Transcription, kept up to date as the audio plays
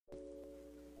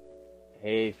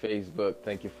Hey Facebook,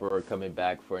 thank you for coming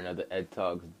back for another Ed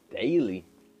Talks Daily.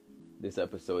 This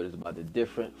episode is about the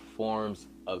different forms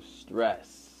of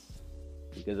stress.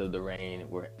 Because of the rain,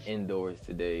 we're indoors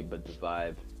today, but the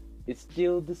vibe is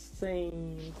still the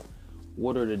same.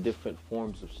 What are the different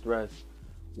forms of stress?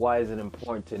 Why is it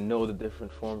important to know the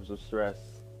different forms of stress?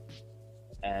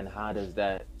 And how does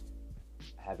that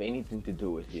have anything to do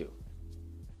with you?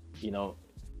 You know,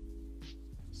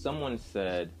 someone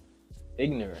said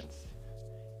ignorance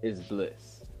is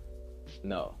bliss.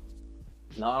 No,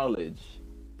 knowledge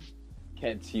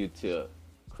gets you to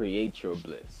create your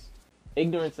bliss.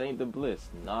 Ignorance ain't the bliss.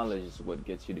 Knowledge is what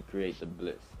gets you to create the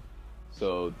bliss.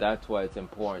 So that's why it's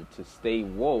important to stay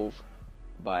woke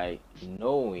by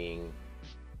knowing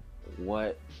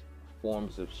what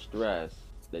forms of stress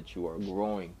that you are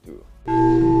growing through.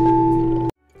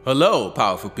 Hello,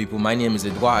 powerful people. My name is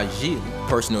Edouard Gilles,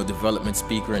 personal development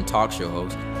speaker and talk show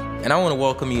host, and I want to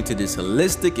welcome you to this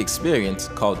holistic experience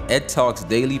called Ed Talks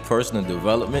Daily Personal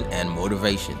Development and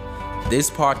Motivation. This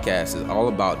podcast is all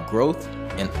about growth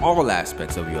in all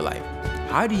aspects of your life.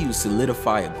 How do you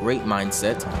solidify a great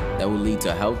mindset that will lead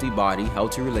to a healthy body,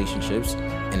 healthy relationships,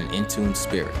 and an in-tune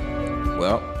spirit?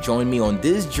 Well, join me on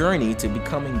this journey to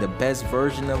becoming the best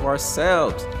version of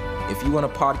ourselves. If you want a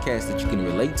podcast that you can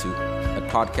relate to, a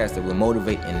podcast that will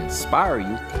motivate and inspire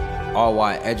you, all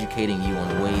while educating you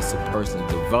on ways to personally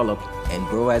develop and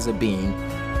grow as a being,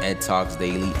 Ed Talks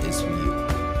Daily is for you.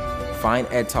 Find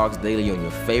Ed Talks Daily on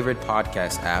your favorite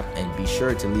podcast app and be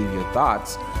sure to leave your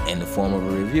thoughts in the form of a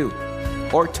review.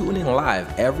 Or tune in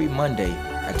live every Monday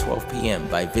at 12 p.m.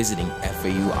 by visiting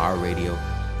faurradio.com.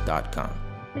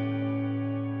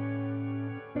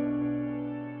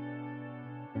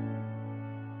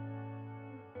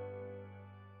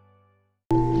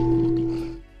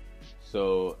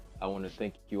 So I want to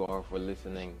thank you all for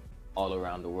listening all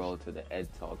around the world to the Ed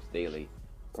Talks Daily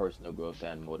Personal Growth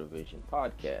and Motivation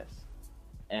podcast.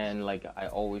 And like I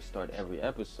always start every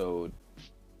episode,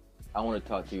 I want to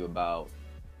talk to you about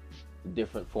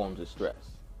different forms of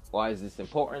stress. Why is this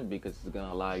important? Because it's going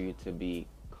to allow you to be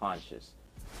conscious.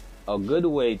 A good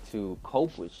way to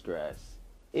cope with stress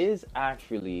is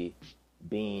actually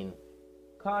being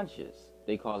conscious.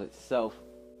 They call it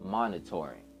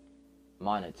self-monitoring.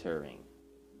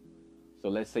 So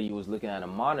let's say you was looking at a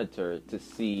monitor to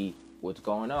see what's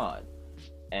going on,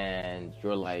 and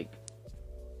you're like,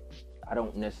 I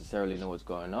don't necessarily know what's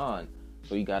going on,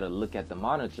 so you got to look at the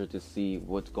monitor to see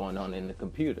what's going on in the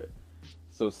computer.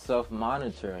 So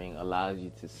self-monitoring allows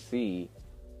you to see,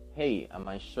 hey, am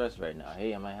I stressed right now?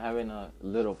 Hey, am I having a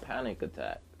little panic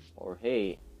attack? Or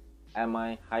hey, am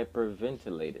I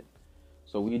hyperventilating?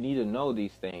 So we need to know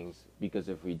these things, because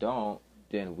if we don't,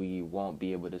 then we won't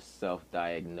be able to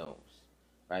self-diagnose,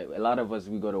 right? A lot of us,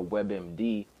 we go to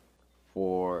WebMD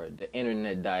for the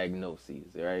internet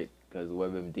diagnoses, right? Because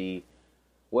WebMD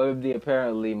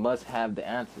apparently must have the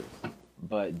answers,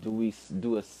 but do we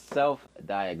do a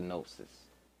self-diagnosis?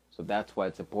 So that's why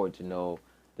it's important to know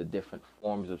the different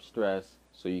forms of stress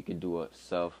so you can do a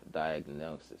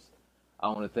self-diagnosis. I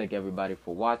want to thank everybody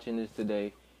for watching this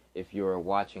today. If you're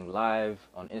watching live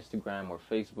on Instagram or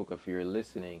Facebook, if you're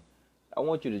listening, I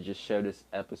want you to just share this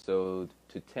episode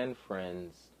to 10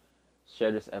 friends.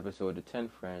 Share this episode to 10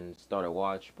 friends. Start a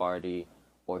watch party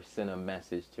or send a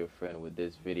message to a friend with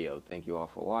this video. Thank you all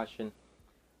for watching.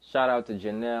 Shout out to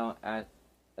Janelle at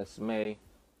Esme.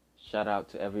 Shout out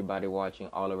to everybody watching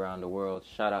all around the world.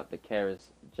 Shout out to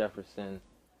Karis Jefferson,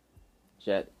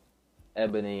 Jet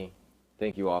Ebony.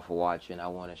 Thank you all for watching. I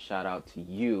want to shout out to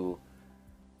you.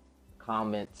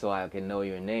 Comment so I can know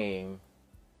your name.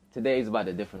 Today is about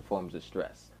the different forms of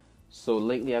stress. So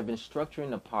lately I've been structuring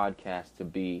the podcast to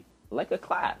be like a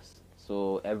class.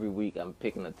 So every week I'm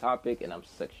picking a topic and I'm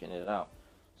sectioning it out.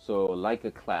 So like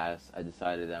a class, I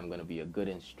decided that I'm going to be a good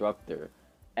instructor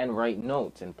and write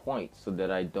notes and points so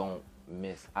that I don't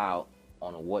miss out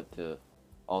on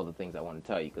all the things I want to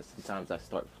tell you. Because sometimes I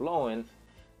start flowing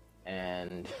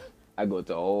and I go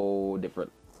to a whole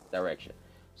different direction.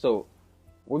 So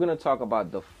we're going to talk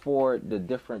about the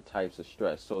different types of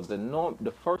stress. So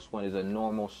the first one is a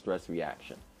normal stress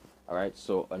reaction. All right.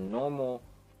 So a normal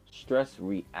stress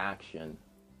reaction.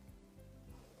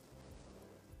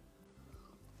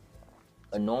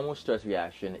 A normal stress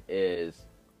reaction is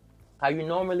how you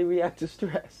normally react to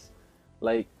stress.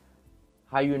 Like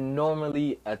how you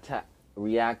normally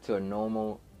react to a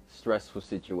normal stressful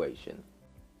situation.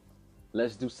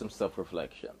 Let's do some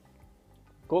self-reflection.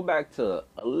 Go back to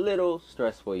a little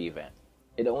stressful event.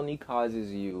 It only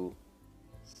causes you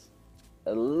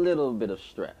a little bit of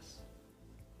stress.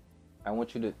 I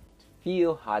want you to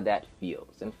feel how that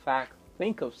feels. In fact,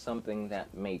 think of something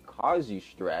that may cause you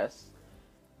stress,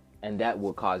 and that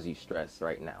will cause you stress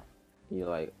right now. You're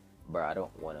like, bro, I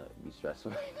don't want to be stressed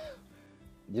right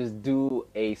now. Just do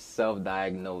a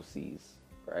self-diagnosis,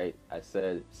 right? I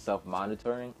said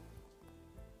self-monitoring.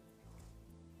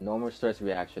 Normal stress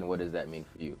reaction, what does that mean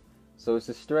for you? So it's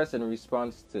a stress in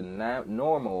response to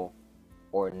normal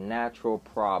or natural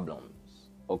problems.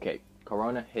 Okay,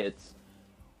 Corona hits,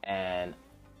 and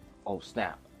oh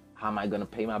snap, how am I going to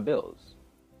pay my bills?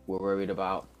 We're worried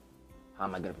about how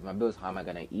am I going to pay my bills? How am I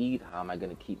going to eat? How am I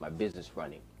going to keep my business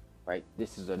running? Right?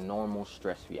 This is a normal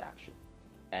stress reaction.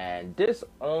 And this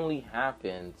only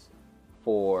happens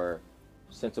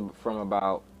from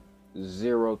about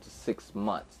 0 to 6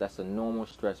 months. That's a normal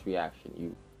stress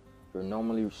reaction. You're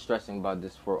normally stressing about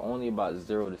this for only about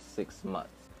 0 to 6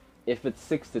 months. If it's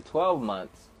 6 to 12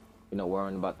 months,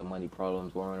 worrying about the money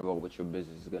problems, worrying about what your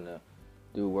business is gonna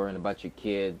do, worrying about your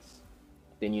kids,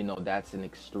 then that's an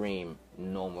extreme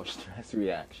normal stress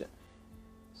reaction.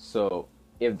 So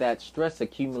if that stress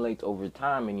accumulates over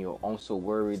time and you're also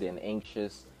worried and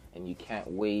anxious and you can't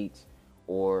wait,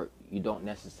 or you don't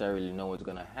necessarily know what's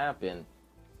gonna happen,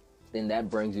 then that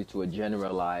brings you to a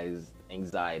generalized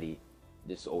anxiety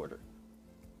disorder.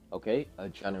 Okay? A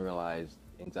generalized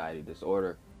anxiety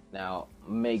disorder. Now,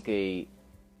 make a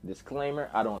disclaimer.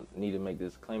 I don't need to make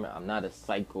this disclaimer. I'm not a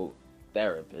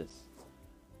psychotherapist,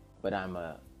 but I'm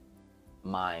a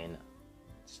mind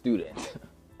student.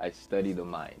 I study the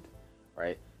mind,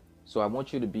 right? So I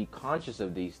want you to be conscious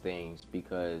of these things,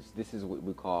 because this is what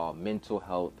we call mental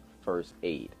health first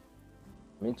aid.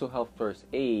 Mental health first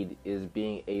aid is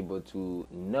being able to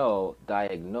know,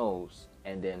 diagnose,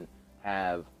 and then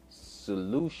have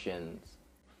solutions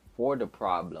for the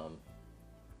problem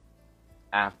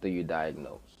after you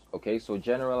diagnose. Okay, so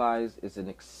generalized is an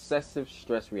excessive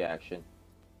stress reaction.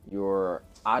 You're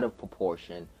out of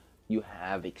proportion. You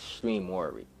have extreme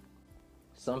worry.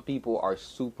 Some people are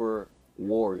super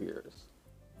warriors,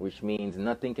 which means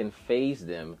nothing can faze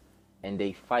them and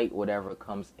they fight whatever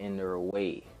comes in their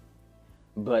way.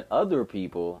 But other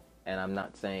people, and I'm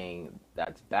not saying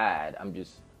that's bad, I'm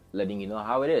just letting you know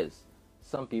how it is.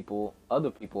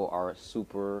 Other people are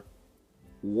super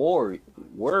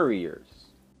worriers,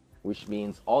 which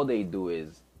means all they do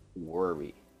is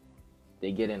worry.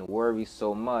 They get in worry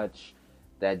so much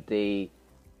that they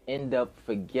end up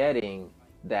forgetting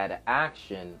that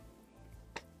action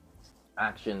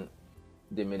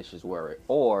diminishes worry,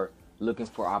 or looking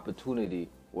for opportunity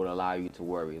will allow you to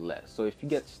worry less. So if you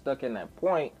get stuck in that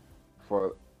point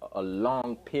for a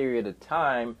long period of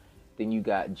time, then you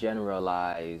got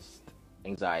generalized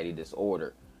anxiety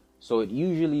disorder. So it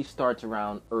usually starts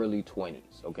around early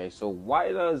 20s. Okay, so why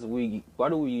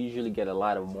do we usually get a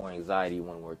lot of more anxiety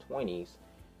when we're 20s?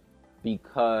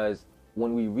 Because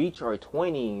when we reach our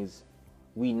 20s,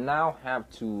 we now have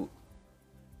to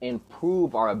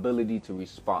improve our ability to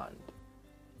respond.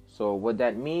 So what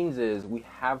that means is we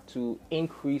have to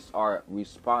increase our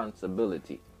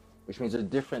responsibility, which means there's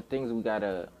different things we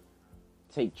gotta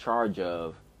take charge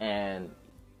of, and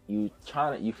you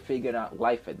figured out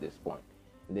life at this point.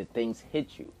 And then things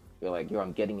hit you. You're like,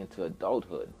 I'm getting into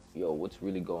adulthood. What's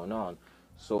really going on?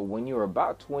 So when you're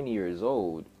about 20 years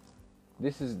old,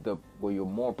 this is where you're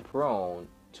more prone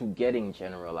to getting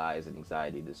generalized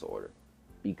anxiety disorder,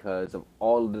 because of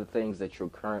all of the things that you're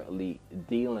currently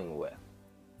dealing with,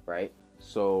 right?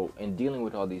 So in dealing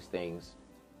with all these things,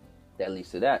 that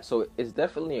leads to that. So it's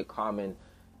definitely a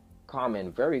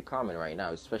very common right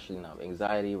now, especially now.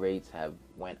 Anxiety rates have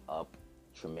went up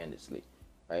tremendously,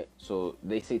 right? So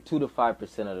they say 2 to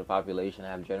 5% of the population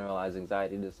have generalized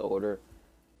anxiety disorder.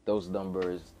 Those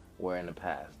numbers were in the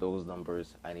past. Those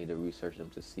numbers, I need to research them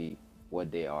to see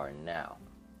what they are now.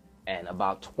 And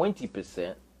about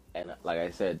 20%, and like I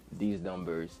said, these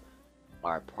numbers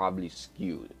are probably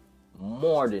skewed.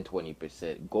 More than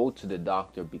 20% go to the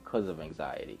doctor because of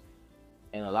anxiety.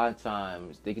 And a lot of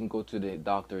times they can go to the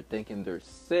doctor thinking they're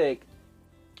sick,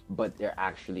 but they're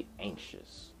actually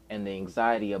anxious. And the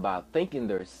anxiety about thinking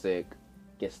they're sick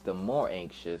gets them more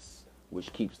anxious,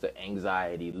 which keeps the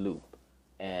anxiety loop.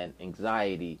 And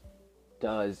anxiety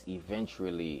does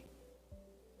eventually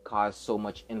cause so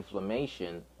much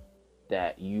inflammation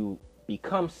that you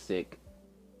become sick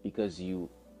because you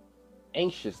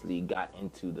anxiously got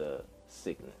into the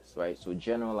sickness, right? So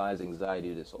generalized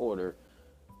anxiety disorder,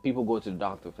 people go to the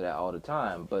doctor for that all the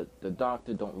time, but the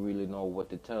doctor don't really know what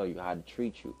to tell you, how to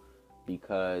treat you,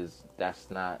 because that's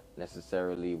not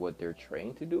necessarily what they're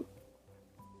trained to do.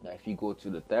 Now, if you go to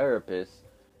the therapist,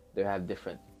 they have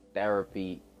different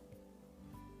therapy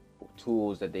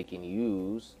tools that they can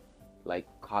use, like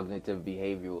cognitive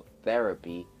behavioral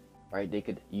therapy, right? They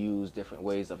could use different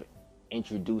ways of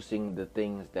introducing the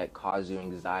things that cause you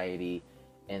anxiety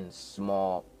in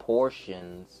small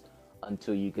portions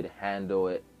until you could handle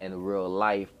it in real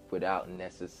life without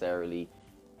necessarily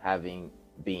having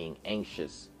being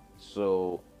anxious.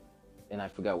 So, and I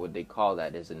forgot what they call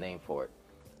that. There's a name for it.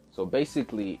 So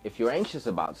basically, if you're anxious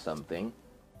about something,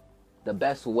 the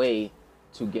best way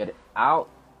to get out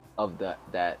of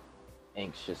that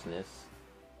anxiousness,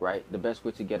 right? The best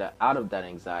way to get out of that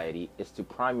anxiety is to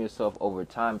prime yourself over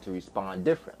time to respond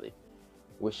differently,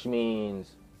 which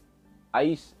means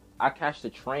I catch the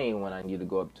train when I need to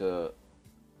go up to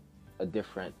a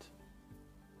different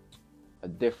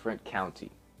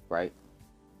county, right?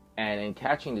 And in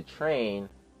catching the train,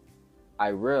 I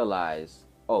realize,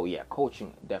 oh yeah,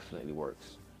 coaching definitely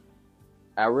works.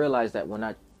 I realize that when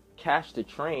I catch the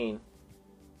train,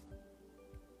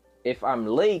 if I'm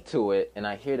late to it and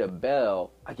I hear the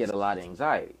bell, I get a lot of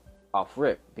anxiety off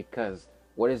rip, because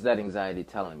what is that anxiety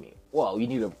telling me? Well, you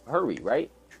need to hurry,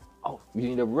 right? Oh, you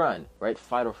need to run, right?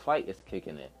 Fight or flight is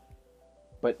kicking in.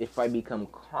 But if I become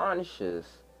conscious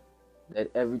that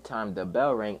every time the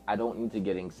bell rang, I don't need to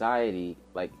get anxiety,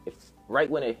 like if right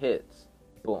when it hits,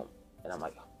 boom, and I'm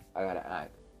like, I gotta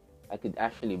act. I could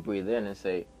actually breathe in and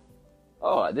say,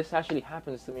 oh, this actually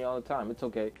happens to me all the time. It's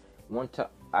okay. One time,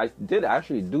 I did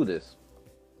actually do this.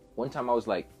 One time I was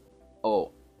like,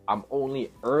 oh, I'm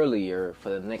only earlier for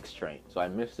the next train. So I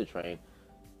missed the train,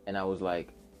 and I was like,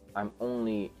 I'm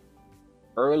only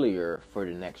earlier for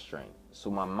the next train. So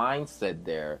my mindset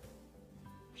there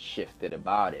shifted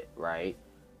about it, right?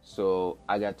 So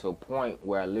I got to a point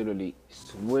where I literally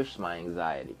switched my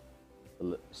anxiety.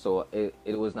 So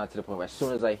it was not to the point where as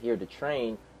soon as I hear the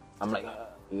train, I'm like,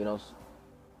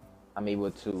 I'm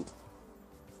able to,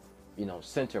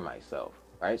 center myself,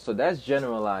 right? So that's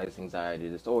generalized anxiety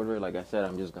disorder. Like I said,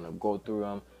 I'm just going to go through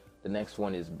them. The next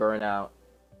one is burnout.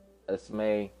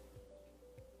 Esme,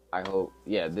 I hope,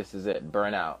 yeah, this is it,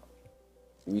 burnout.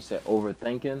 We said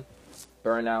overthinking.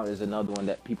 Burnout is another one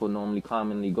that people normally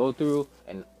commonly go through.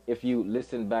 And if you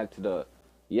listen back to the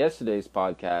yesterday's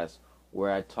podcast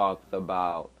where I talked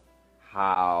about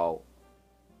how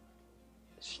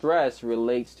stress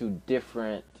relates to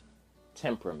different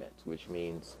temperaments, which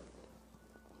means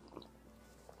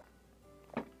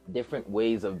different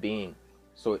ways of being.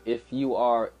 So if you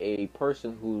are a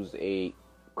person who's a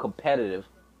competitive,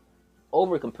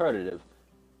 over competitive,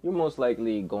 you're most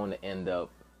likely going to end up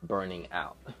burning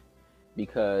out.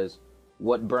 Because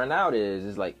what burnout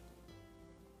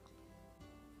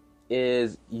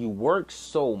is you work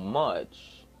so much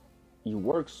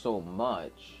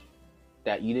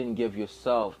that you didn't give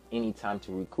yourself any time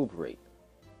to recuperate.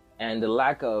 And the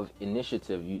lack of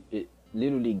initiative, it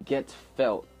literally gets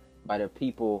felt by the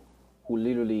people who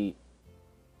literally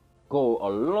go a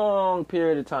long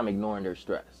period of time ignoring their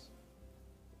stress.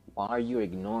 Why are you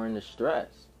ignoring the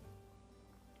stress?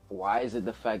 Why is it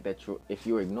the fact that if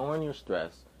you're ignoring your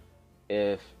stress,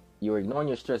 if you're ignoring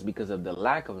your stress because of the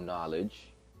lack of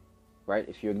knowledge, right?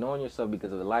 If you're ignoring yourself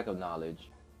because of the lack of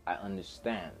knowledge, I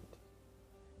understand.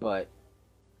 But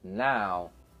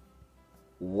now,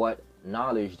 what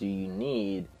knowledge do you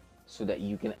need so that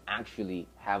you can actually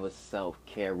have a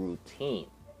self-care routine?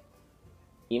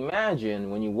 Imagine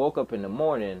when you woke up in the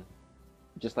morning,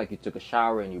 just like you took a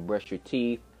shower and you brush your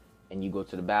teeth and you go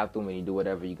to the bathroom and you do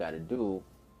whatever you got to do,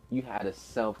 you had a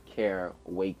self-care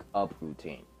wake-up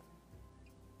routine.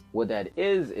 What that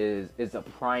is a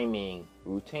priming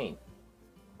routine.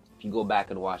 If you go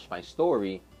back and watch my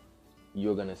story,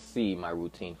 you're going to see my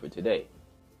routine for today.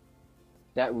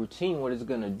 That routine, what it's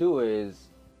going to do is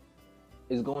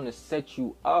going to set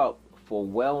you up for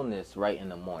wellness right in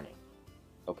the morning.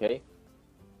 Okay?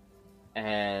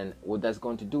 And what that's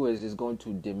going to do is it's going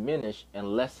to diminish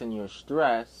and lessen your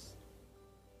stress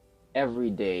every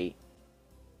day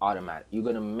automatic. You're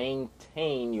going to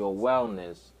maintain your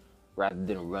wellness rather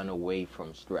than run away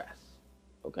from stress.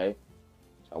 Okay?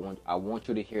 So I want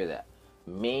you to hear that.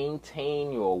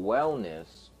 Maintain your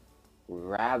wellness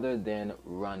rather than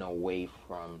run away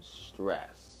from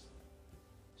stress.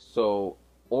 So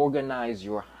organize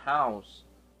your house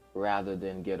rather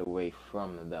than get away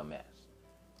from the mess.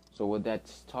 So what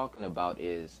that's talking about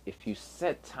is if you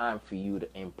set time for you to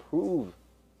improve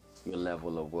your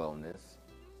level of wellness,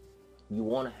 you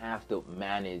won't have to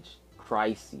manage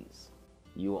crises.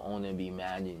 You will only be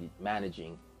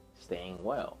managing staying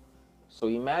well. So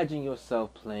imagine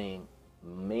yourself playing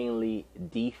mainly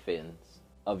defense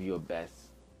of your best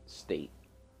state,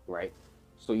 right?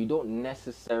 So you don't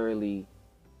necessarily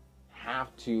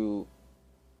have to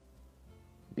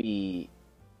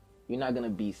you're not going to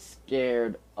be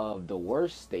scared of the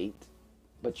worst state.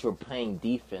 but you're playing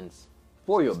defense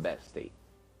for your best state.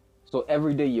 So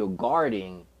every day you're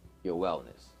guarding your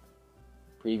wellness.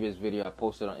 Previous video I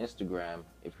posted on Instagram.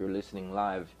 If you're listening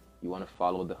live, you want to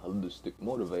follow the Holistic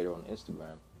Motivator on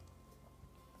Instagram,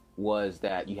 was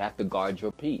that you have to guard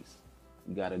your peace.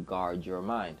 You got to guard your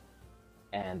mind.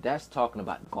 And that's talking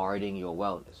about guarding your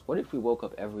wellness. What if we woke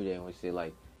up every day and we say,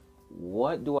 like,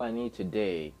 what do I need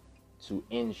today to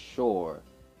ensure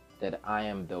that I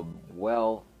am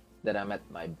that I'm at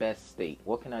my best state?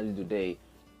 What can I do today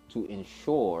to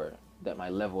ensure that my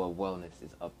level of wellness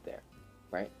is up there,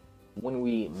 right? When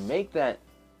we make that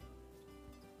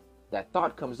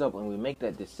thought comes up, when we make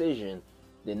that decision,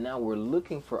 then now we're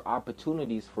looking for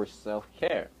opportunities for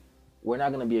self-care. We're not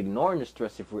going to be ignoring the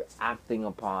stress if we're acting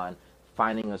upon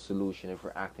finding a solution, if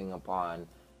we're acting upon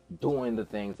doing the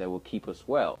things that will keep us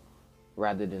well,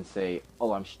 rather than say,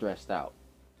 oh, I'm stressed out.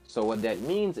 So what that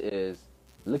means is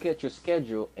look at your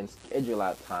schedule and schedule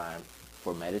out time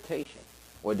for meditation.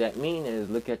 What that means is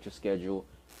look at your schedule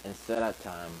and set out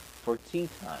time for tea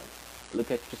time. Look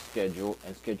at your schedule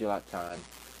and schedule out time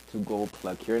to go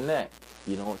pluck your neck,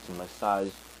 to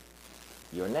massage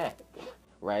your neck,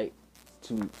 right?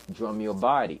 To drum your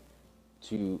body,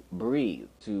 to breathe,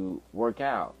 to work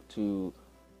out, to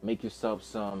make yourself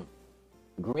some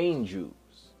green juice.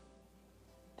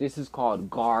 This is called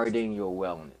guarding your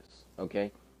wellness,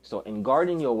 okay? So in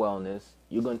guarding your wellness,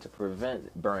 you're going to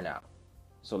prevent burnout.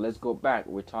 So let's go back.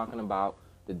 We're talking about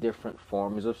the different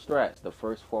forms of stress. The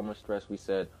first form of stress we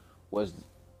said was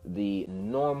the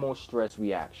normal stress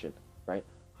reaction, right?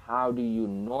 How do you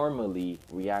normally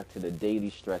react to the daily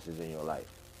stresses in your life?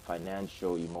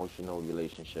 Financial, emotional,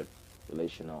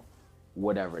 relational,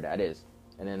 whatever that is.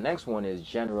 And the next one is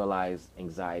generalized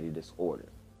anxiety disorder.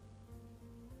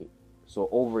 So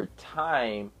over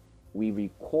time, we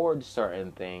record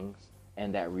certain things,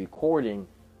 and that recording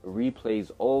replays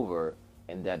over,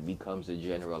 and that becomes a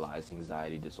generalized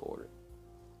anxiety disorder.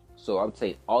 So I would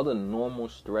say all the normal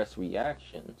stress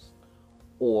reactions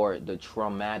or the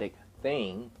traumatic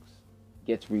things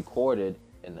gets recorded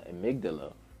in the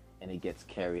amygdala, and it gets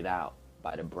carried out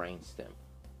by the brainstem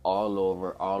all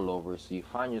over. So you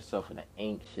find yourself in an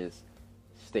anxious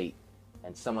state,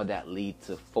 and some of that leads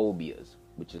to phobias,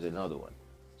 which is another one.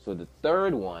 So the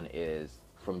third one is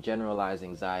from generalized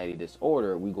anxiety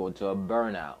disorder, we go to a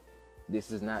burnout.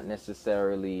 This is not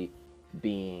necessarily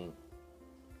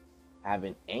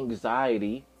having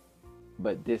anxiety,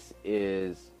 but this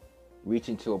is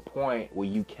reaching to a point where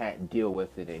you can't deal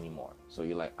with it anymore. So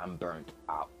you're like, I'm burnt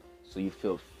out. So you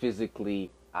feel physically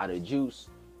out of juice,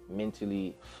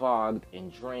 mentally fogged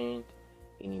and drained,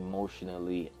 and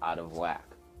emotionally out of whack,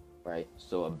 right?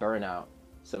 So a burnout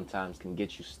sometimes can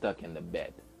get you stuck in the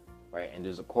bed, right? And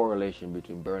there's a correlation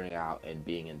between burning out and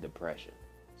being in depression.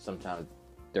 Sometimes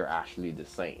they're actually the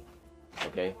same,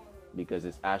 okay? Because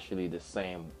it's actually the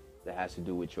same that has to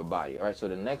do with your body. All right, so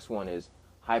the next one is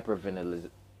hyperventilation,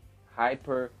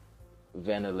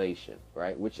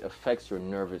 right? Which affects your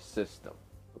nervous system,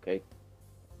 okay?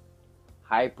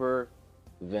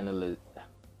 Hyperventilation.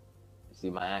 See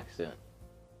my accent?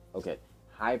 Okay.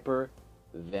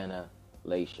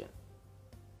 Hyperventilation,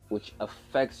 which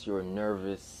affects your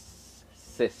nervous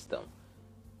system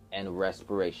and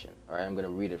respiration. All right, I'm going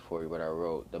to read it for you what I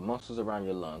wrote. The muscles around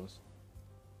your lungs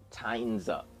tightens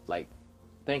up. Like,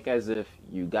 think as if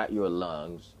you got your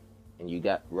lungs and you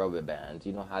got rubber bands.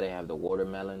 You know how they have the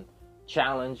watermelon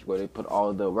challenge where they put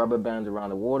all the rubber bands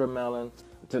around the watermelon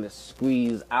until it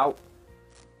squeezes out?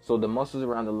 So the muscles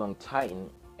around the lung tighten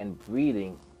and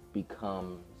breathing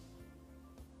becomes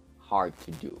hard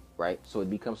to do, right? So it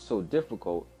becomes so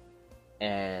difficult,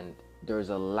 and there's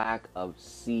a lack of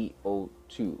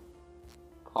CO2,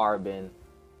 carbon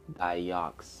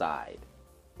dioxide,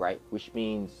 right? Which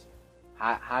means,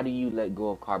 how do you let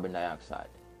go of carbon dioxide?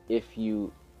 If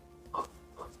you,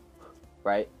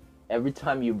 right? Every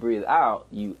time you breathe out,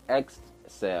 you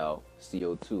exhale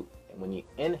CO2. And when you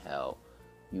inhale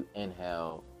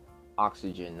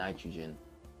oxygen, nitrogen,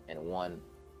 and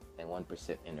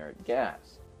 1% inert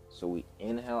gas. So we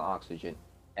inhale oxygen,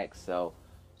 exhale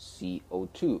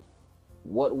CO2.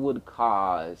 What would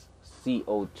cause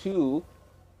CO2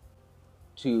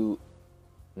 to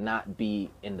not be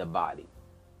in the body?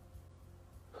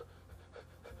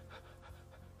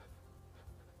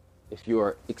 If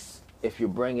you're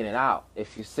bringing it out,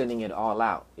 if you're sending it all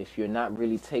out, if you're not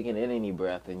really taking in any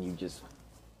breath and you just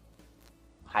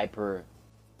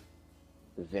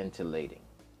hyperventilating.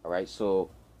 All right, so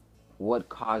what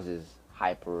causes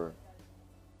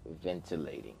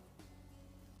hyperventilating?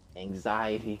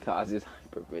 Anxiety causes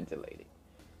hyperventilating.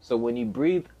 So when you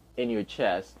breathe in your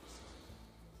chest,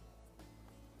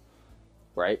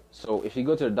 right? So if you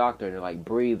go to the doctor and they're like,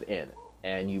 breathe in,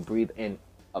 and you breathe in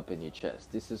up in your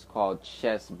chest, this is called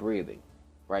chest breathing,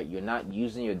 right? You're not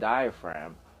using your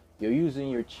diaphragm, you're using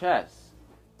your chest.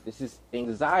 This is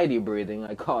anxiety breathing,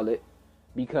 I call it,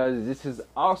 because this is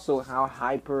also how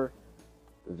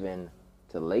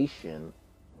hyperventilation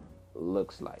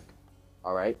looks like.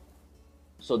 All right?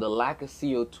 So the lack of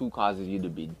CO2 causes you to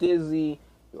be dizzy,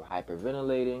 you're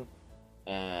hyperventilating,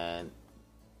 and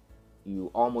you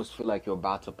almost feel like you're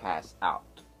about to pass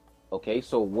out. Okay?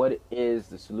 So what is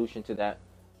the solution to that?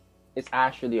 It's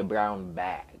actually a brown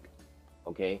bag.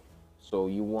 Okay? So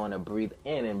you want to breathe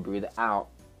in and breathe out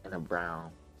in a brown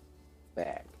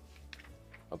bag.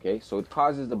 Okay? So it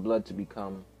causes the blood to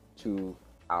become too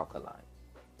alkaline.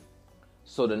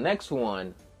 So the next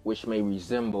one, which may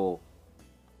resemble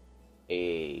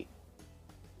a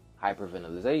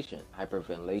hyperventilation,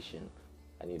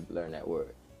 I need to learn that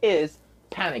word, is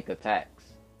panic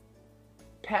attacks.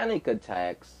 Panic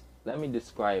attacks, let me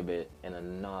describe it in a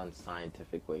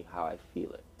non-scientific way, how I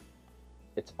feel it.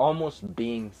 It's almost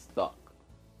being stuck.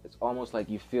 It's almost like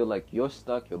you feel like you're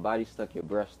stuck, your body's stuck, your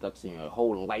breath's stuck, so your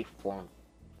whole life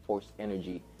force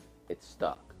energy, it's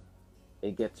stuck.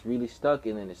 It gets really stuck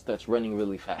and then it starts running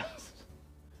really fast.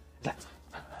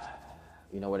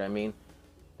 You know what I mean?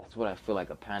 That's what I feel like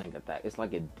a panic attack. It's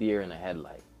like a deer in a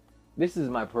headlight. This is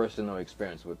my personal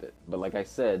experience with it. But like I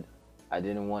said, I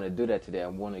didn't want to do that today. I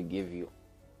want to give you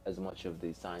as much of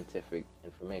the scientific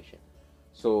information.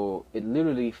 So it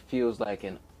literally feels like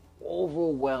an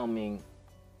overwhelming,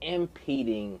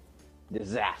 impeding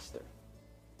disaster,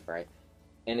 right?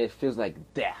 And it feels like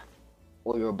death,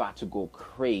 or you're about to go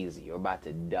crazy, you're about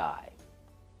to die,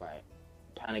 right?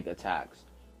 Panic attacks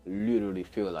literally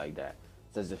feel like that.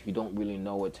 It's as if you don't really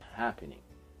know what's happening.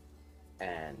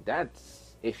 And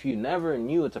that's, if you never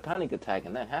knew it's a panic attack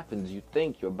and that happens, you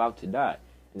think you're about to die.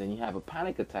 And then you have a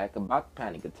panic attack about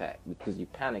panic attack because you're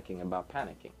panicking about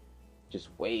panicking. Just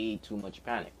way too much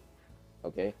panic,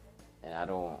 okay? And I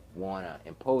don't want to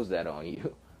impose that on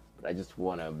you, but I just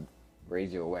want to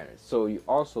raise your awareness. So you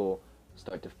also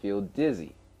start to feel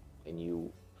dizzy and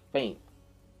you faint.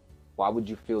 Why would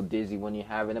you feel dizzy when you're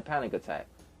having a panic attack?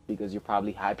 Because you're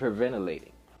probably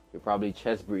hyperventilating, you're probably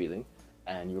chest breathing,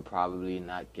 and you're probably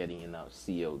not getting enough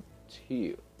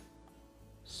CO2.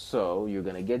 So you're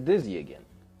going to get dizzy again.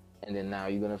 And then now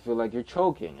you're going to feel like you're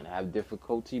choking and have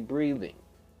difficulty breathing.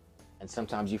 And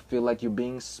sometimes you feel like you're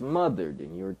being smothered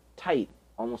and you're tight,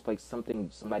 almost like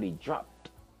somebody dropped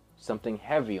something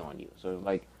heavy on you. So it's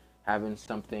like having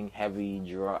something heavy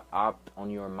dropped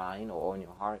on your mind or on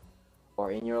your heart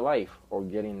or in your life, or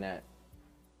getting that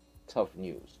tough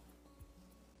news.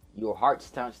 Your heart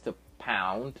starts to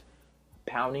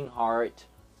pounding heart,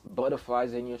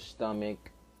 butterflies in your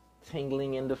stomach,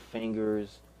 tingling in the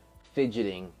fingers,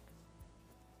 fidgeting.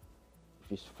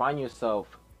 If you find yourself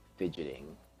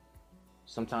fidgeting,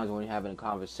 sometimes when you're having a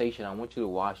conversation, I want you to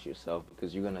watch yourself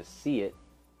because you're going to see it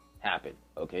happen,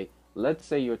 okay? Let's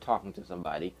say you're talking to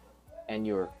somebody and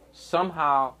you're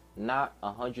somehow not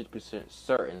 100%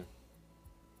 certain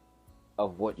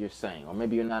of what you're saying, or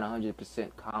maybe you're not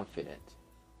 100% confident,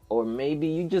 or maybe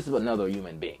you're just another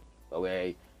human being,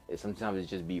 okay? Sometimes it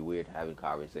just be weird having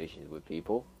conversations with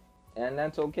people, and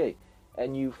that's okay.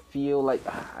 And you feel like,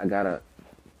 I gotta,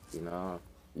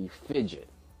 you fidget.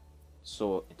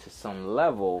 So to some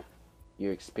level,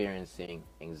 you're experiencing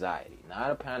anxiety, not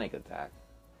a panic attack,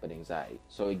 but anxiety.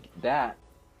 So that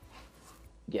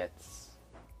gets,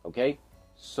 okay?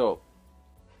 So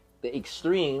the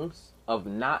extremes of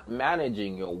not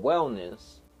managing your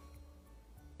wellness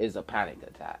is a panic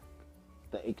attack.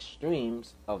 The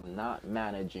extremes of not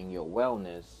managing your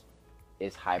wellness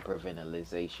is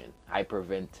hyperventilation.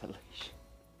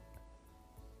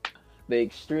 The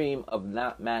extreme of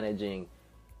not managing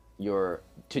your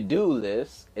to-do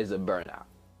list is a burnout.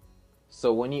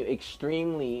 So when you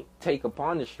extremely take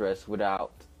upon the stress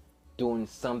without doing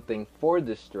something for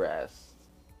the stress,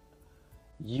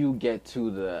 you get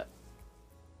to the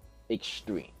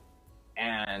extreme.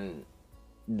 And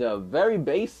the very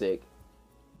basic,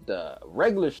 the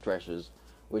regular stressors,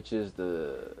 which is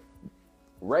the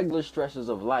regular stresses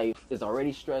of life, is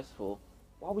already stressful.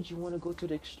 Why would you want to go to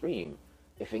the extreme?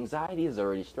 If anxiety is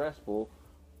already stressful,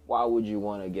 why would you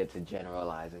want to get to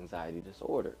generalized anxiety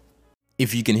disorder?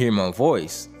 If you can hear my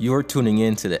voice, you're tuning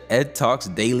in to the Ed Talks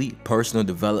Daily Personal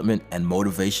Development and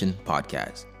Motivation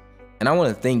Podcast. And I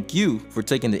want to thank you for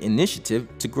taking the initiative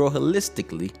to grow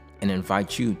holistically and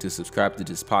invite you to subscribe to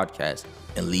this podcast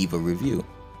and leave a review.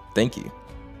 Thank you.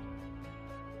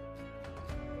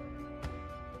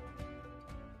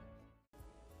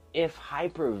 If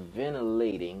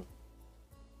hyperventilating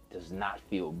does not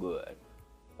feel good,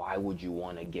 why would you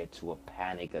want to get to a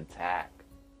panic attack?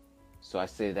 So I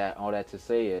say that, all that to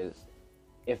say is,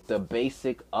 if the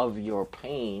basic of your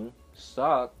pain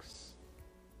sucks,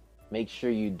 make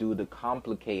sure you do the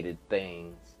complicated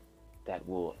things that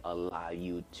will allow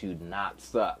you to not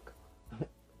suck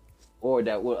or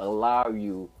that will allow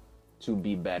you to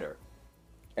be better.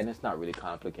 And it's not really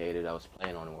complicated. I was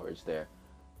playing on words there.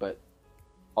 But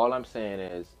all I'm saying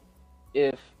is,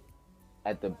 if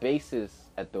at the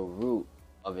basis, at the root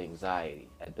of anxiety,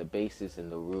 at the basis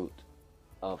and the root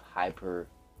of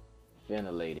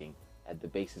hyperventilating, at the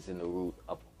basis and the root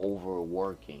of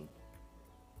overworking,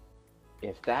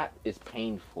 if that is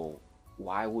painful,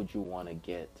 why would you want to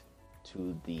get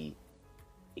to the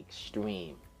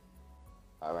extreme?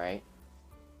 All right?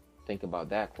 Think about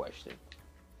that question.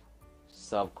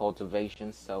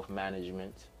 Self-cultivation,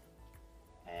 self-management,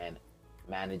 and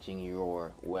managing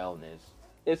your wellness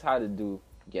is how to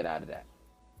get out of that.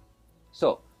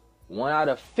 So, 1 out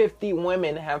of 50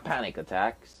 women have panic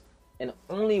attacks, and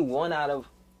only 1 out of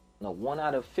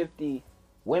 50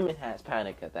 women has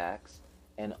panic attacks,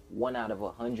 and 1 out of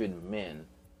 100 men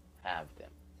have them.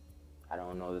 I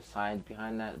don't know the science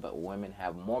behind that, but women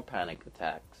have more panic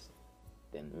attacks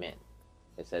than men.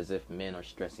 It's as if men are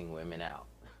stressing women out,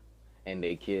 and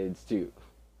their kids too,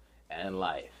 and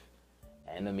life,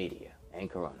 and the media, and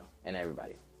Corona, and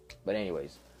everybody. But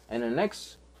anyways, and the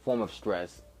next form of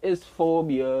stress is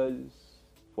phobias.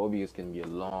 Phobias can be a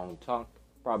long talk.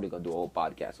 Probably gonna do a whole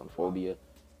podcast on phobia.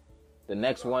 The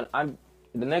next one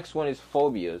is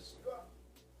phobias.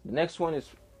 The next one is,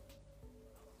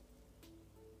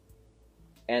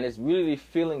 and it's really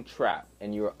feeling trapped,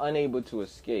 and you're unable to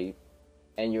escape,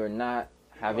 and you're not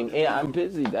having. Hey, I'm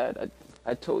busy, Dad.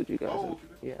 I told you guys.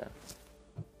 Yeah.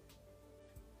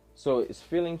 So it's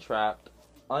feeling trapped,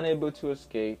 unable to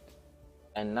escape,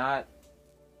 and not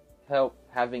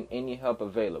having any help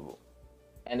available.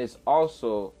 And it's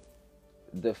also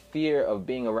the fear of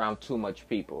being around too much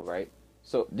people, right?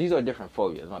 So these are different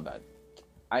phobias, my bad.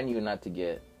 I knew not to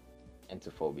get into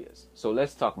phobias. So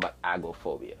let's talk about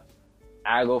agoraphobia.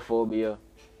 Agoraphobia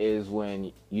is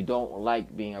when you don't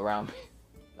like being around.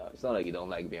 No, it's not like you don't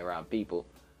like being around people,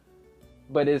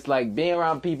 but it's like being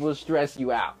around people stress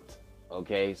you out.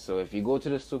 Okay, so if you go to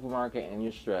the supermarket and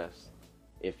you're stressed,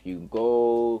 if you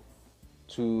go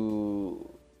to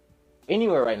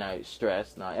anywhere right now you're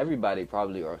stressed. Now everybody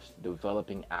probably are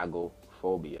developing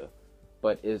agoraphobia,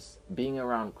 but it's being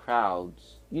around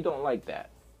crowds. You don't like that,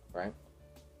 right?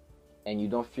 And you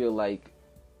don't feel like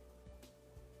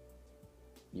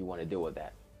you want to deal with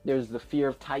that. There's the fear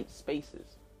of tight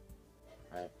spaces,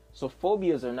 right? So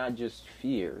phobias are not just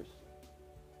fears,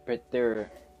 but they're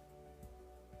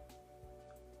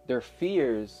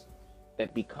fears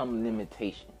that become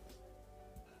limitations,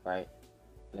 right?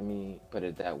 Let me put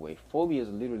it that way. Phobias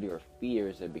literally are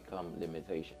fears that become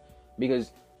limitation.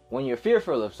 Because when you're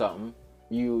fearful of something,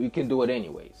 you can do it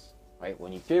anyways, right?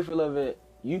 When you're fearful of it,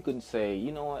 you can say,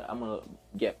 you know what, I'm going to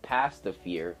get past the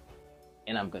fear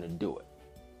and I'm going to do it.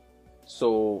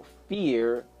 So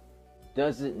fear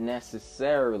doesn't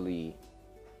necessarily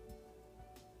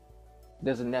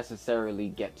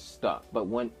get stuck. But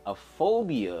when a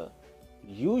phobia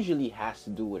usually has to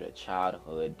do with a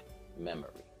childhood memory.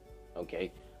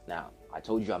 Okay, now I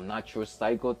told you I'm not your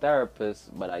psychotherapist,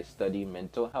 but I study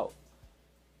mental health.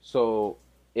 So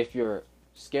if you're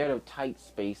scared of tight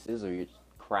spaces or your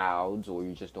crowds, or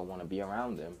you just don't want to be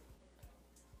around them,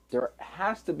 there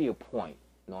has to be a point,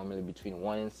 normally between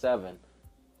 1 and 7.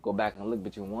 Go back and look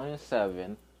between 1 and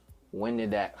 7. When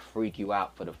did that freak you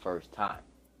out for the first time?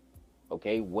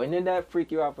 Okay, when did that freak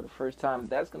you out for the first time?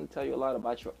 That's going to tell you a lot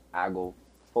about your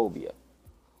agoraphobia.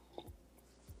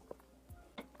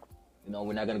 You know,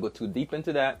 we're not going to go too deep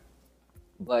into that,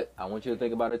 but I want you to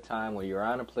think about a time when you're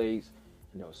on a place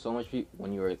and there was so much people.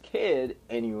 When you're a kid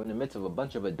and you're in the midst of a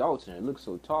bunch of adults and it looks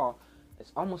so tall,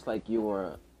 it's almost like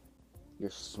you're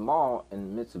small in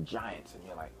the midst of giants, and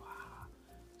you're like, wow,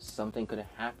 something could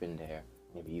have happened there.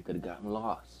 Maybe you could have gotten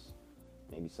lost.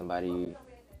 Maybe somebody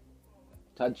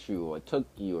touched you or took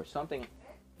you, or something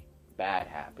bad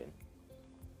happened,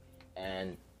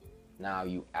 and now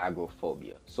you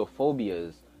agoraphobia. So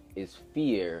phobias is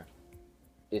fear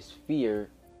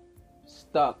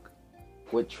stuck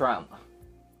with trauma.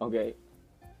 Okay,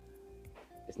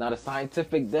 it's not a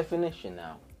scientific definition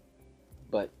now,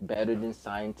 but better than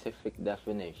scientific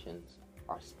definitions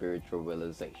are spiritual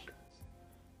realizations.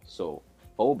 So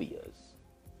phobias,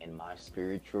 in my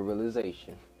spiritual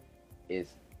realization,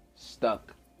 is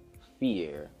stuck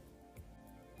fear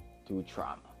through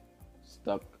trauma.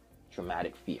 Stuck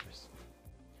traumatic fears.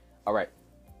 All right.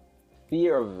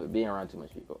 Fear of being around too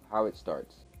much people. How it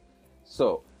starts.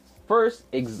 So First,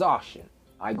 exhaustion.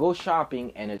 I go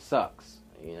shopping and it sucks,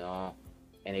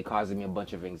 and it causes me a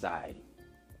bunch of anxiety.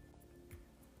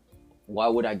 Why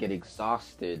would I get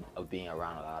exhausted of being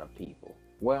around a lot of people?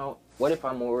 Well, what if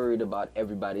I'm worried about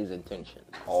everybody's intentions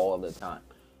all the time?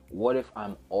 What if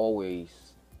I'm always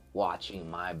watching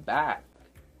my back?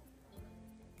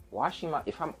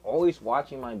 If I'm always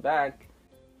watching my back,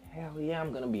 hell yeah,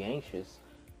 I'm gonna be anxious.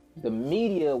 The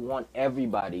media want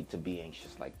everybody to be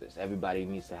anxious like this. Everybody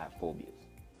needs to have phobias.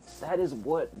 That is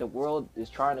what the world is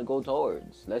trying to go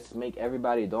towards. Let's make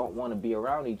everybody don't want to be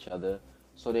around each other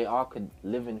so they all could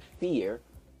live in fear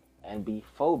and be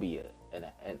phobia and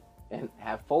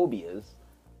have phobias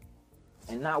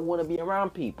and not want to be around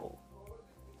people.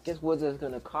 Guess what that's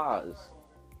going to cause?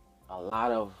 A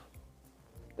lot of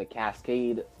the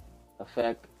cascade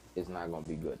effect is not going to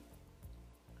be good.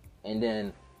 And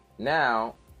then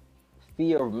now,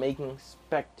 fear of making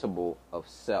spectacle of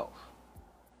self.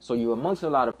 So you're amongst a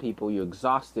lot of people, you're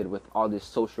exhausted with all this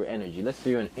social energy. Let's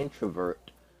say you're an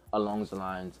introvert along the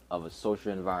lines of a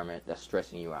social environment that's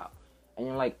stressing you out. And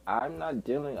you're like, I'm not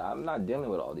dealing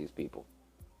with all these people.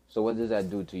 So what does that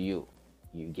do to you?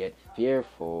 You get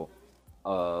fearful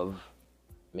of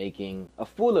making a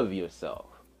fool of yourself.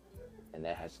 And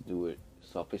that has to do with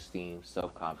self-esteem,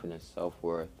 self-confidence,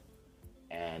 self-worth,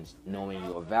 and knowing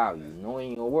your value,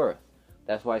 knowing your worth.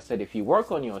 That's why I said if you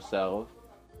work on yourself,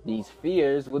 these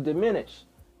fears will diminish.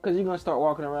 Because you're going to start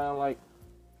walking around like,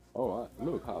 oh,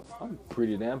 look, I'm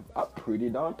pretty darn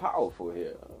powerful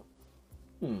here.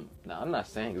 Now, I'm not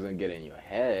saying it's going to get in your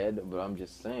head, but I'm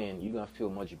just saying you're going to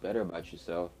feel much better about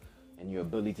yourself and your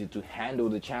ability to handle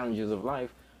the challenges of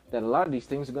life, that a lot of these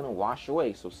things are going to wash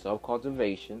away. So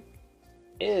self-cultivation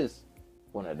is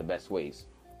one of the best ways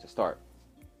to start.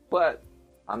 But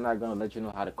I'm not going to let you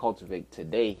know how to cultivate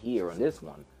today here on this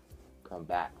one. Come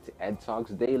back to Ed Talks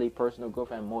Daily Personal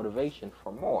Growth and Motivation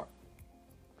for more.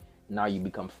 Now you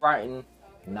become frightened.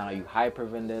 Now you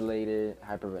hyperventilating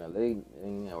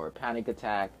or a panic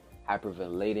attack,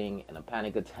 hyperventilating and a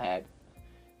panic attack.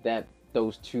 That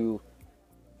those two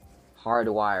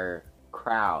hardwire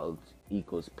crowds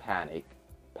equals panic.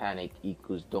 Panic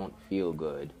equals don't feel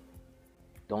good.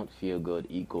 Don't feel good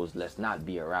equals let's not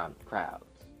be around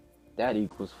crowds. That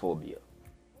equals phobia.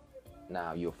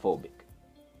 Now you're phobic.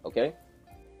 Okay?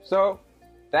 So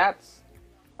that's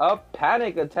a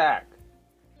panic attack.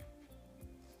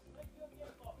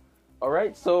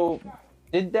 Alright, so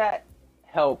did that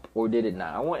help or did it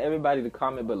not? I want everybody to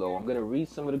comment below. I'm going to read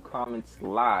some of the comments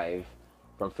live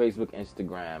from Facebook,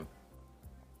 Instagram.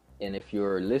 And if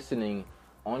you're listening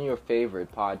on your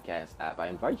favorite podcast app, I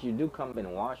invite you to come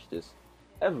and watch this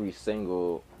every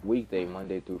single weekday,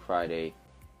 Monday through Friday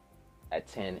at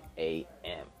 10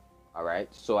 a.m. Alright,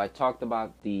 so I talked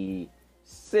about the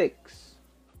 6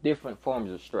 different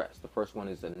forms of stress. The first one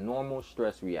is a normal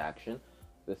stress reaction.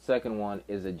 The second one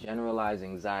is a generalized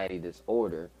anxiety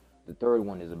disorder. The third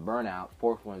one is a burnout.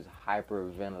 Fourth one is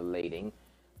hyperventilating.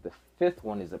 The fifth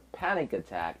one is a panic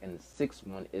attack. And the sixth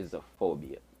one is a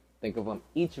phobia. Think of them,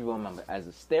 each of them as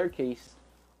a staircase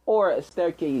or a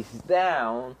staircase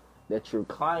down that you're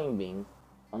climbing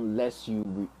unless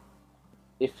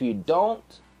if you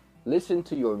don't listen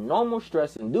to your normal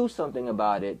stress and do something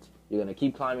about it, you're going to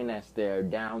keep climbing that stair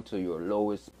down to your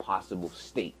lowest possible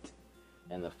state.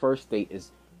 And the first state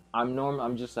is,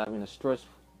 I'm just having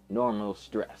normal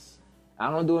stress. I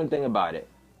don't do anything about it.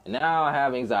 And now I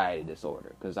have anxiety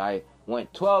disorder because I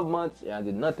went 12 months and I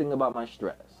did nothing about my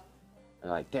stress.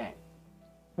 And like, dang.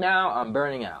 Now I'm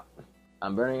burning out.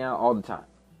 I'm burning out all the time.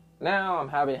 Now I'm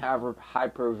having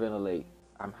hyperventilate.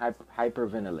 I'm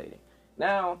hyperventilating.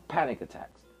 Now panic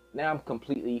attacks. Now I'm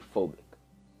completely phobic.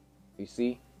 You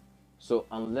see? So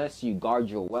unless you guard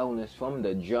your wellness from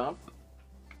the jump,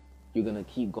 you're going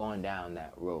to keep going down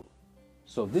that road.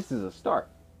 So this is a start.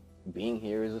 Being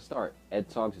here is a start. Ed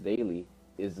Talks Daily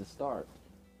is a start.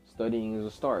 Studying is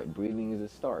a start. Breathing is a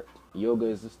start. Yoga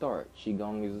is a start.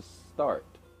 Qigong is a start.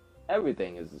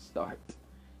 Everything is a start.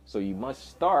 So you must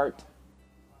start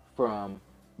from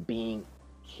being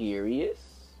curious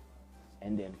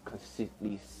and then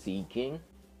consistently seeking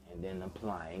and then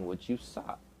applying what you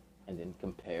sought and then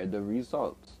compare the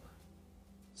results.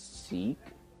 Seek,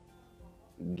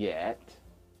 get,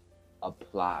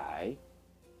 apply,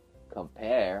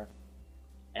 compare,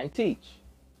 and teach.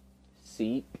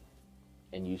 Seek,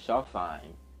 and you shall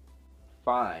find.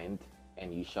 Find,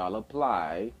 and you shall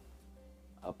apply.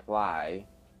 Apply,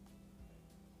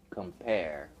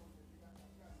 compare,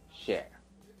 share.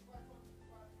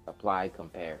 Apply,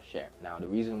 compare, share. Now, the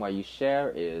reason why you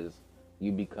share is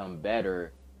you become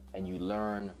better and you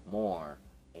learn more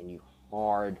and you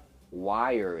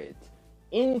hardwire it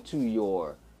into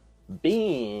your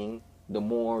being, the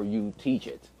more you teach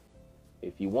it.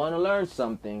 If you want to learn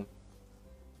something,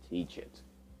 teach it.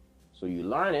 So you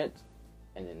learn it,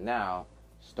 and then now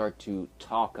start to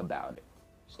talk about it.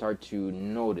 Start to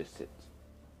notice it.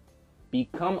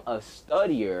 Become a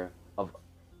studier of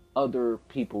other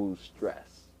people's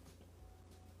stress.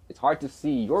 It's hard to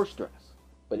see your stress,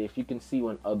 but if you can see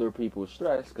when other people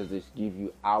stress, because this gives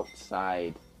you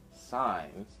outside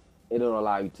signs, it'll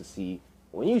allow you to see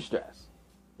when you stress.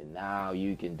 And now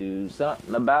you can do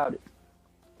something about it.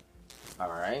 All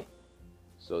right?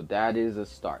 So that is a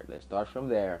start. Let's start from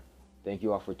there. Thank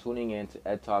you all for tuning in to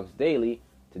Ed Talks Daily.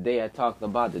 Today I talked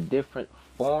about the different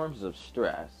forms of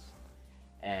stress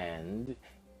and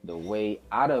the way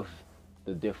out of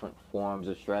the different forms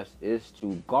of stress is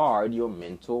to guard your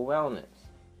mental wellness.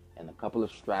 And a couple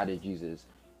of strategies is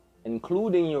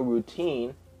including your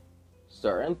routine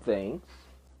certain things,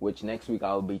 which next week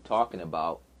I'll be talking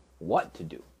about what to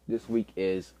do. This week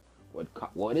is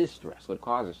what is stress? What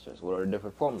causes stress? What are the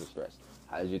different forms of stress?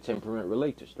 How does your temperament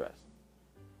relate to stress?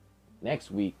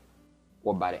 Next week,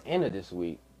 or by the end of this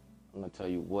week, I'm going to tell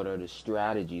you what are the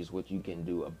strategies, what you can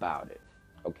do about it.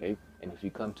 Okay? And if you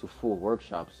come to full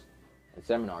workshops and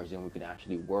seminars, then we can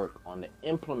actually work on the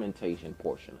implementation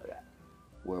portion of that,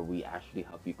 where we actually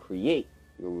help you create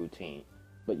your routine.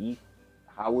 But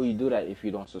how will you do that if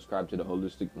you don't subscribe to the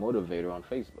Holistic Motivator on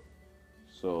Facebook?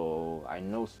 So I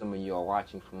know some of you are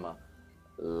watching from a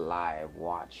live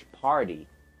watch party.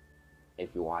 If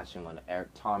you're watching on the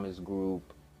Eric Thomas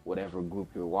group, whatever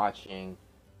group you're watching,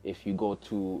 if you go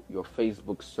to your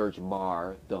Facebook search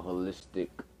bar, the Holistic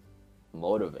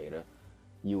Motivator,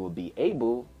 you will be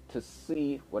able to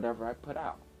see whatever I put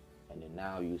out. And then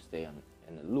now you stay in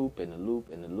the loop,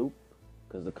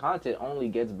 because the content only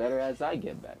gets better as I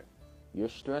get better. Your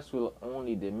stress will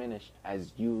only diminish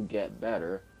as you get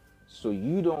better. So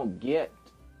you don't get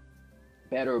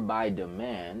better by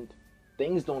demand.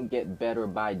 Things don't get better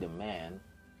by demand.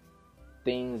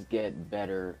 Things get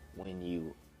better when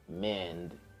you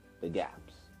mend the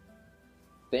gaps.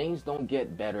 Things don't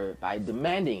get better by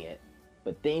demanding it,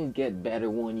 but things get better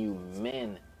when you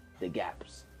mend the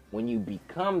gaps. When you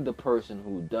become the person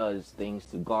who does things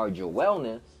to guard your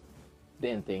wellness,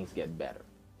 then things get better.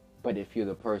 But if you're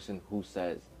the person who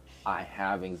says, I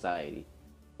have anxiety,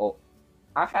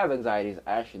 I have anxieties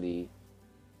actually,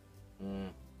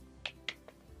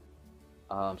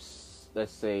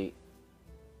 let's say,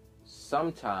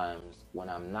 sometimes when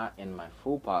I'm not in my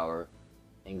full power,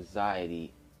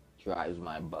 anxiety drives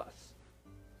my bus.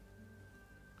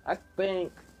 I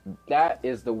think that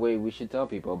is the way we should tell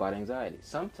people about anxiety.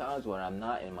 Sometimes when I'm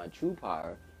not in my true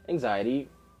power, anxiety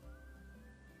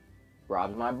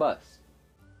robs my bus.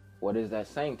 What is that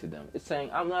saying to them? It's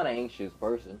saying, I'm not an anxious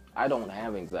person. I don't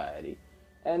have anxiety.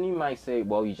 And you might say,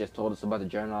 well, you just told us about the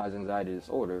generalized anxiety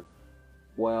disorder.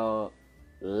 Well,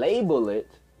 label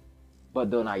it, but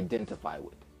don't identify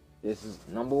with it. This is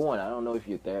number one. I don't know if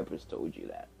your therapist told you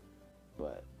that,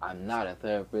 but I'm not a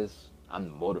therapist. I'm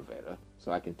the motivator,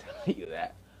 so I can tell you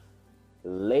that.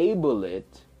 Label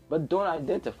it, but don't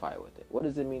identify with it. What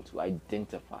does it mean to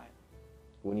identify?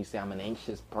 When you say I'm an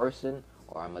anxious person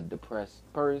or I'm a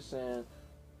depressed person,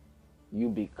 you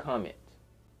become it.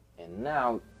 And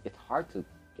now it's hard to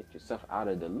get yourself out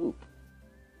of the loop.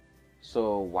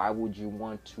 So why would you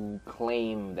want to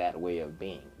claim that way of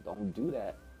being? Don't do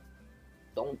that.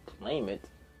 Don't claim it.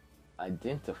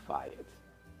 Identify it.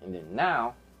 And then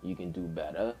now you can do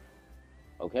better.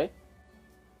 Okay?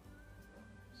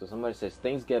 So somebody says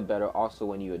things get better also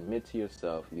when you admit to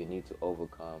yourself you need to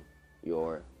overcome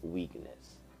your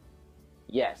weakness.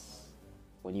 Yes.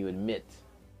 When you admit.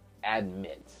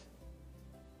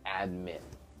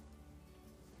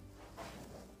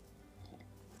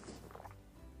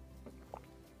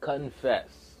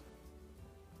 Confess.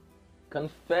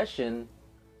 Confession,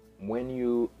 when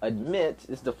you admit,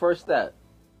 is the first step.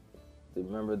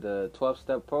 Remember the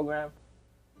 12-step program?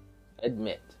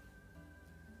 Admit.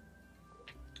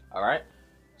 All right?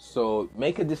 So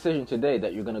make a decision today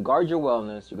that you're going to guard your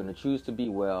wellness. You're going to choose to be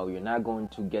well. You're not going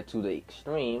to get to the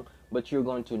extreme, but you're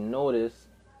going to notice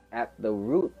at the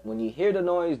root. When you hear the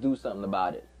noise, do something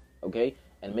about it. Okay?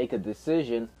 And make a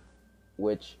decision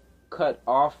which cut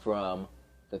off from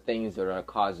the things that are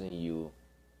causing you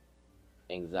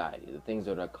anxiety, the things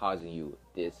that are causing you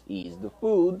dis-ease, the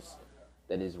foods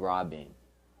that is robbing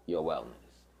your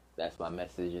wellness. That's my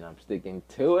message, and I'm sticking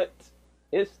to it.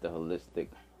 It's the Holistic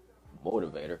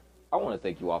Motivator. I want to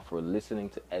thank you all for listening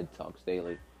to Ed Talks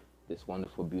Daily this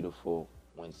wonderful, beautiful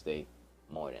Wednesday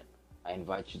morning. I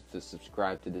invite you to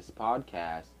subscribe to this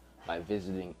podcast by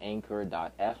visiting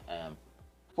anchor.fm/Ed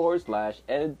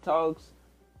Talks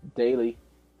daily.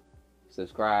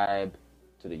 Subscribe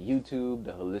to the YouTube,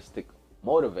 The Holistic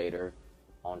Motivator.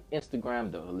 On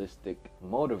Instagram, The Holistic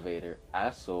Motivator.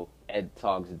 Also, Ed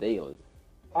Talks Daily.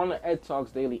 On the Ed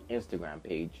Talks Daily Instagram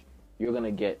page, you're going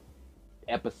to get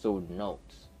episode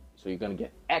notes. So you're going to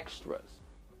get extras.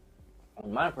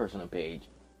 On my personal page,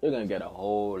 you're going to get a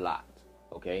whole lot.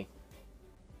 Okay?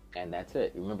 And that's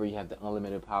it. Remember, you have the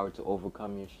unlimited power to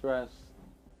overcome your stress.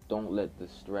 Don't let the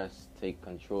stress take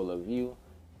control of you.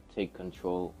 Take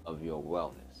control of your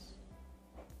wellness.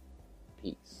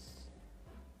 Peace.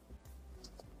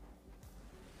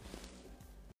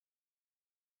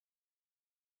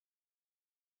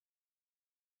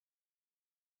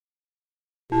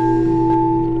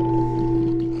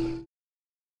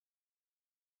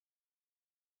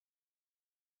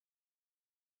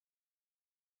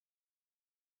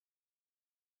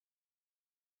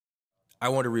 I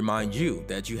want to remind you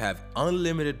that you have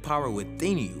unlimited power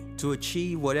within you to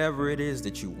achieve whatever it is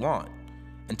that you want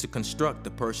and to construct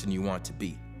the person you want to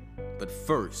be. But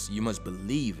first, you must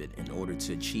believe it in order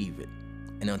to achieve it.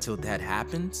 And until that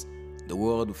happens, the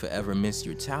world will forever miss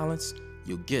your talents,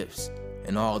 your gifts,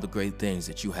 and all the great things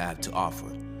that you have to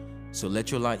offer. So let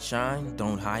your light shine,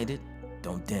 don't hide it,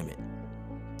 don't dim it.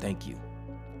 Thank you.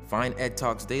 Find Ed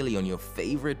Talks Daily on your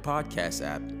favorite podcast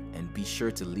app and be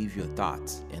sure to leave your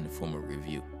thoughts in the form of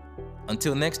review.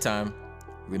 Until next time,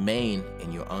 remain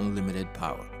in your unlimited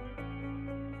power.